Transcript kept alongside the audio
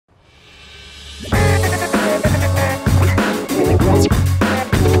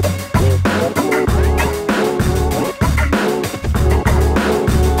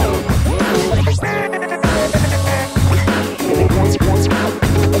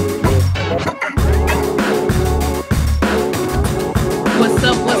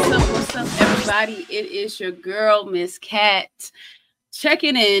It's your girl, Miss Cat,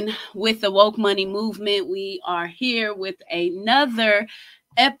 checking in with the Woke Money Movement. We are here with another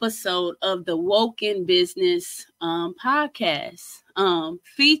episode of the wokeNbusiness podcast,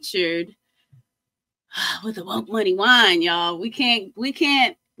 featured with the Woke Money Wine, y'all. We can't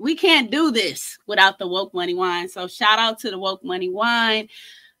do this without the Woke Money Wine. So shout out to the Woke Money Wine,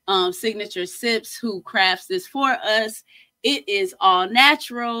 Signature Sips, who crafts this for us. It is all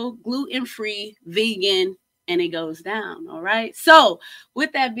natural, gluten-free, vegan, and it goes down. All right. So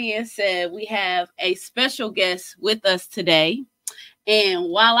with that being said, we have a special guest with us today. And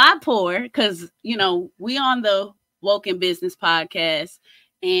while I pour, because, we on the wokeNbusiness podcast,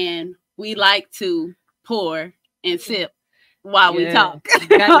 and we like to pour and sip while we talk.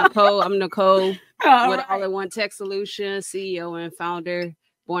 Got Nicole. I'm Nicole with right. All-in-One Tech Solutions, CEO and founder,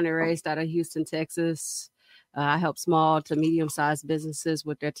 born and raised out of Houston, Texas. I help small to medium-sized businesses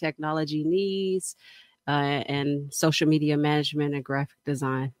with their technology needs and social media management and graphic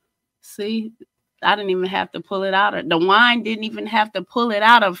design. See, I didn't even have to pull it out. The wine didn't even have to pull it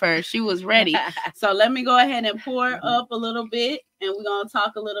out of her. She was ready. So let me go ahead and pour up a little bit, and we're going to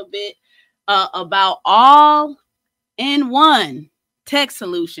talk a little bit about all-in-one tech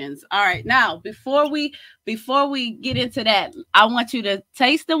solutions. All right. Now, before we get into that, I want you to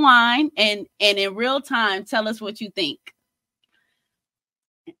taste the wine and in real time, tell us what you think.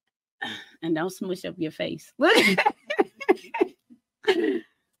 And don't smush up your face. It's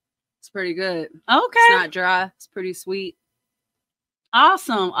pretty good. Okay. It's not dry. It's pretty sweet.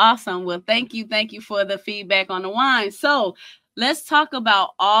 Awesome. Well, thank you for the feedback on the wine. So let's talk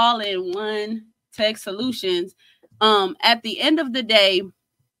about all-in-one tech solutions. At the end of the day,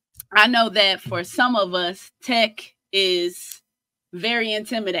 I know that for some of us, tech is very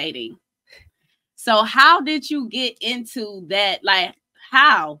intimidating. So how did you get into that?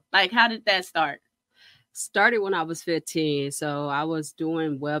 How did that start? Started when I was 15. So I was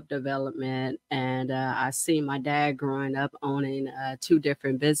doing web development, and I seen my dad growing up owning 2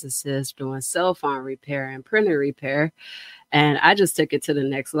 different businesses doing cell phone repair and printer repair. And I just took it to the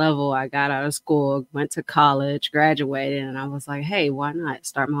next level. I got out of school, went to college, graduated, and I was like, hey, why not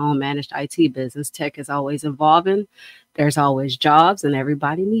start my own managed IT business? Tech is always evolving. There's always jobs, and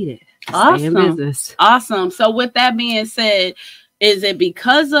everybody need it. Awesome. Stay in business. Awesome. So with that being said, is it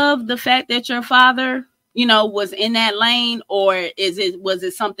because of the fact that your father, was in that lane, or was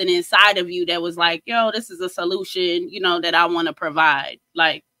it something inside of you that was like, yo, this is a solution, that I want to provide?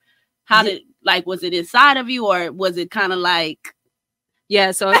 Was it inside of you, or was it kind of like?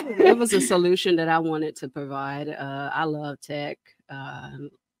 Yeah, so it was a solution that I wanted to provide. I love tech.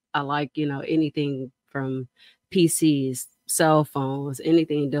 I like, anything from PCs, cell phones,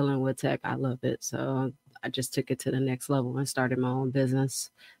 anything dealing with tech. I love it. So I just took it to the next level and started my own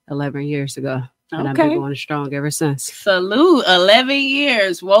business 11 years ago. And I've been going strong ever since. Salute. 11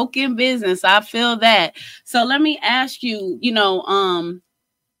 years, wokeNbusiness. I feel that. So let me ask you,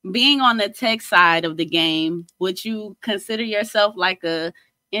 being on the tech side of the game, would you consider yourself like a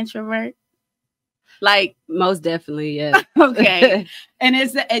introvert? Most definitely, yeah. Okay. And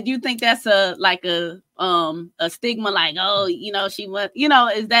do you think that's a stigma, like, oh, she was,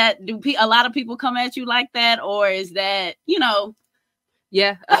 is that, a lot of people come at you like that, or is that,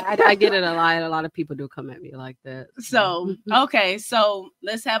 Yeah, I get it a lot. A lot of people do come at me like that. So, okay. So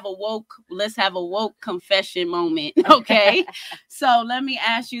let's have a woke confession moment. Okay. So let me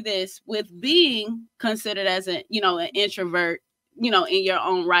ask you this: with being considered as an introvert, in your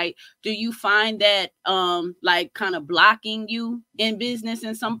own right, do you find that kind of blocking you in business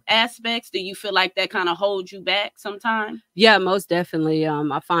in some aspects? Do you feel like that kind of holds you back sometimes? Yeah, most definitely.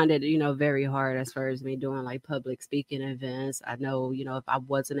 I find it, very hard as far as me doing like public speaking events. I know, if I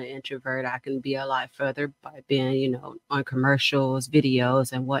wasn't an introvert, I can be a lot further by being, on commercials,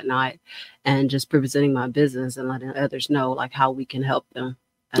 videos and whatnot, and just presenting my business and letting others know like how we can help them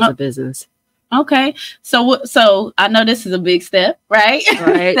as a business. Okay. So I know this is a big step, right?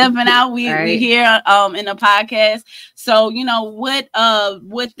 Right. Stepping out. We here in the podcast. So, what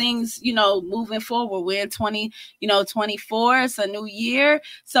things, moving forward, we're in 2024, it's a new year.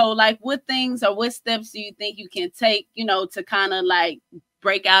 So what things or what steps do you think you can take, to kind of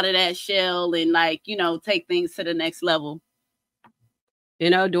break out of that shell and take things to the next level?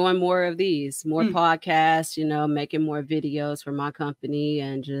 Doing more of these, more podcasts, making more videos for my company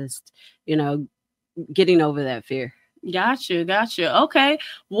and just, getting over that fear. Gotcha. Okay.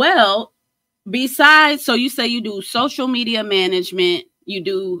 Well, besides, so you say you do social media management, you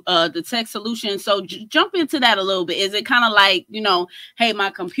do the tech solution. So jump into that a little bit. Is it kind of like, hey, my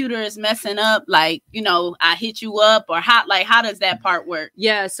computer is messing up, like, I hit you up, or how does that part work?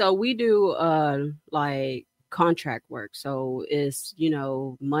 Yeah, so we do like contract work. So it's,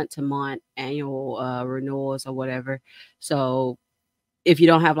 month to month, annual renewals or whatever. So if you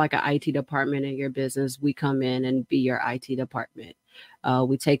don't have like an IT department in your business, we come in and be your IT department.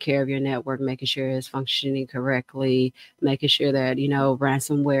 We take care of your network, making sure it's functioning correctly, making sure that,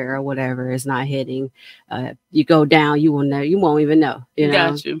 ransomware or whatever is not hitting. You go down, you won't even know.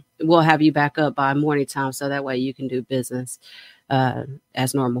 Got you. We'll have you back up by morning time, so that way you can do business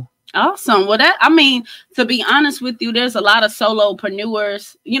as normal. Awesome. Well, to be honest with you, there's a lot of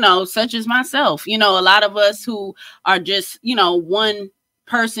solopreneurs, such as myself, a lot of us who are just, one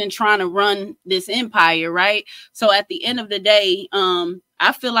person trying to run this empire, right? So at the end of the day,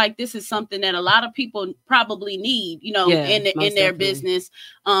 I feel like this is something that a lot of people probably need, in their business,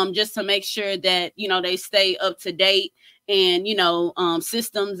 just to make sure that, they stay up to date. And,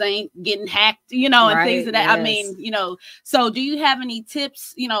 systems ain't getting hacked, and things of that. Yes. I mean, so do you have any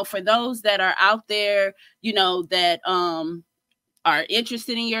tips, for those that are out there, that are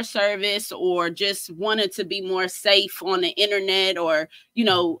interested in your service, or just wanted to be more safe on the internet, or,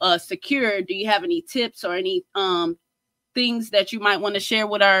 secure? Do you have any tips or any things that you might want to share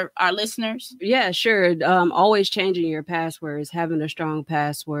with our listeners? Yeah, sure. Always changing your passwords, having a strong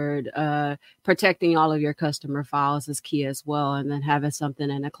password, protecting all of your customer files is key as well. And then having something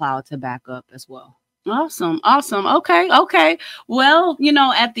in the cloud to back up as well. Awesome. Okay. Well,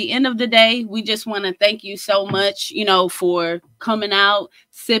 at the end of the day, we just want to thank you so much, for coming out,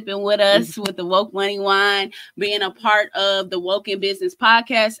 sipping with us with the Woke Money Wine, being a part of the Woke in Business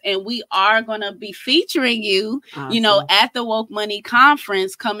podcast. And we are going to be featuring you, awesome, at the Woke Money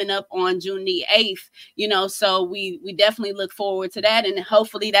Conference coming up on June the 8th, so we definitely look forward to that. And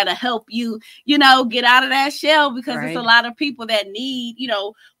hopefully that'll help you, get out of that shell, because There's a lot of people that need,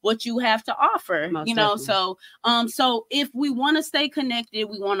 what you have to offer, definitely. So if we want to stay connected,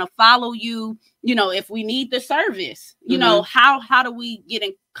 we want to follow you, if we need the service, how do we get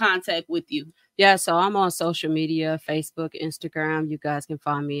in contact with you? Yeah, so I'm on social media, Facebook, Instagram. You guys can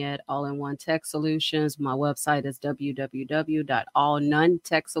find me at All-in-One Tech Solutions. My website is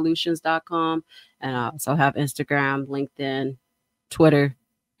www.allnonetechsolutions.com. And I also have Instagram, LinkedIn, Twitter,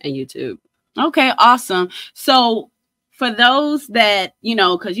 and YouTube. Okay, awesome. So for those that,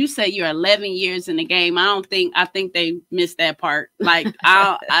 because you say you're 11 years in the game, I think they missed that part. Like,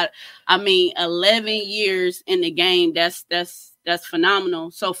 I mean, 11 years in the game, that's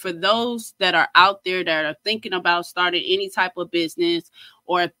phenomenal. So for those that are out there that are thinking about starting any type of business,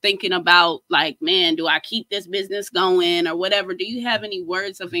 or thinking about like, man, do I keep this business going or whatever, do you have any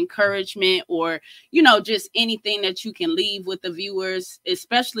words of encouragement, or, just anything that you can leave with the viewers,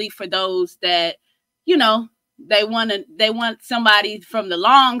 especially for those that, they want somebody from the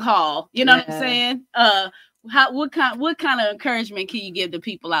long haul, what I'm saying? What kind of encouragement can you give the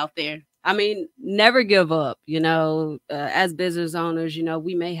people out there? I mean, never give up, as business owners,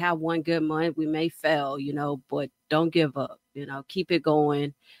 we may have one good month, we may fail, but don't give up, keep it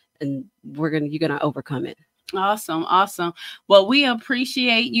going, and you're going to overcome it. Awesome. Well, we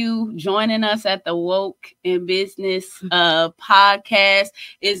appreciate you joining us at the Woke in Business podcast.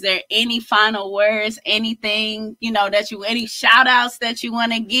 Is there any final words, anything, any shout outs that you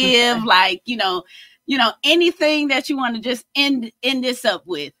want to give? Like, anything that you want to just end this up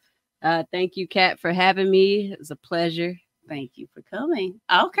with? Thank you, Kat, for having me. It was a pleasure. Thank you for coming.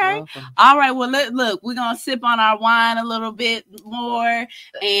 Okay. All right. Well, look, we're going to sip on our wine a little bit more.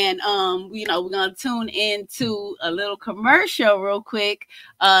 And, we're going to tune into a little commercial real quick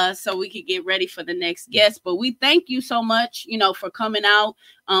so we can get ready for the next guest. But we thank you so much, for coming out.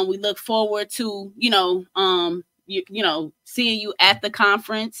 We look forward to, seeing you at the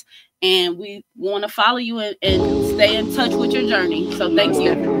conference. And we want to follow you and stay in touch with your journey. So thank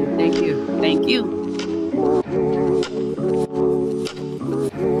you. Thank you. Thank you.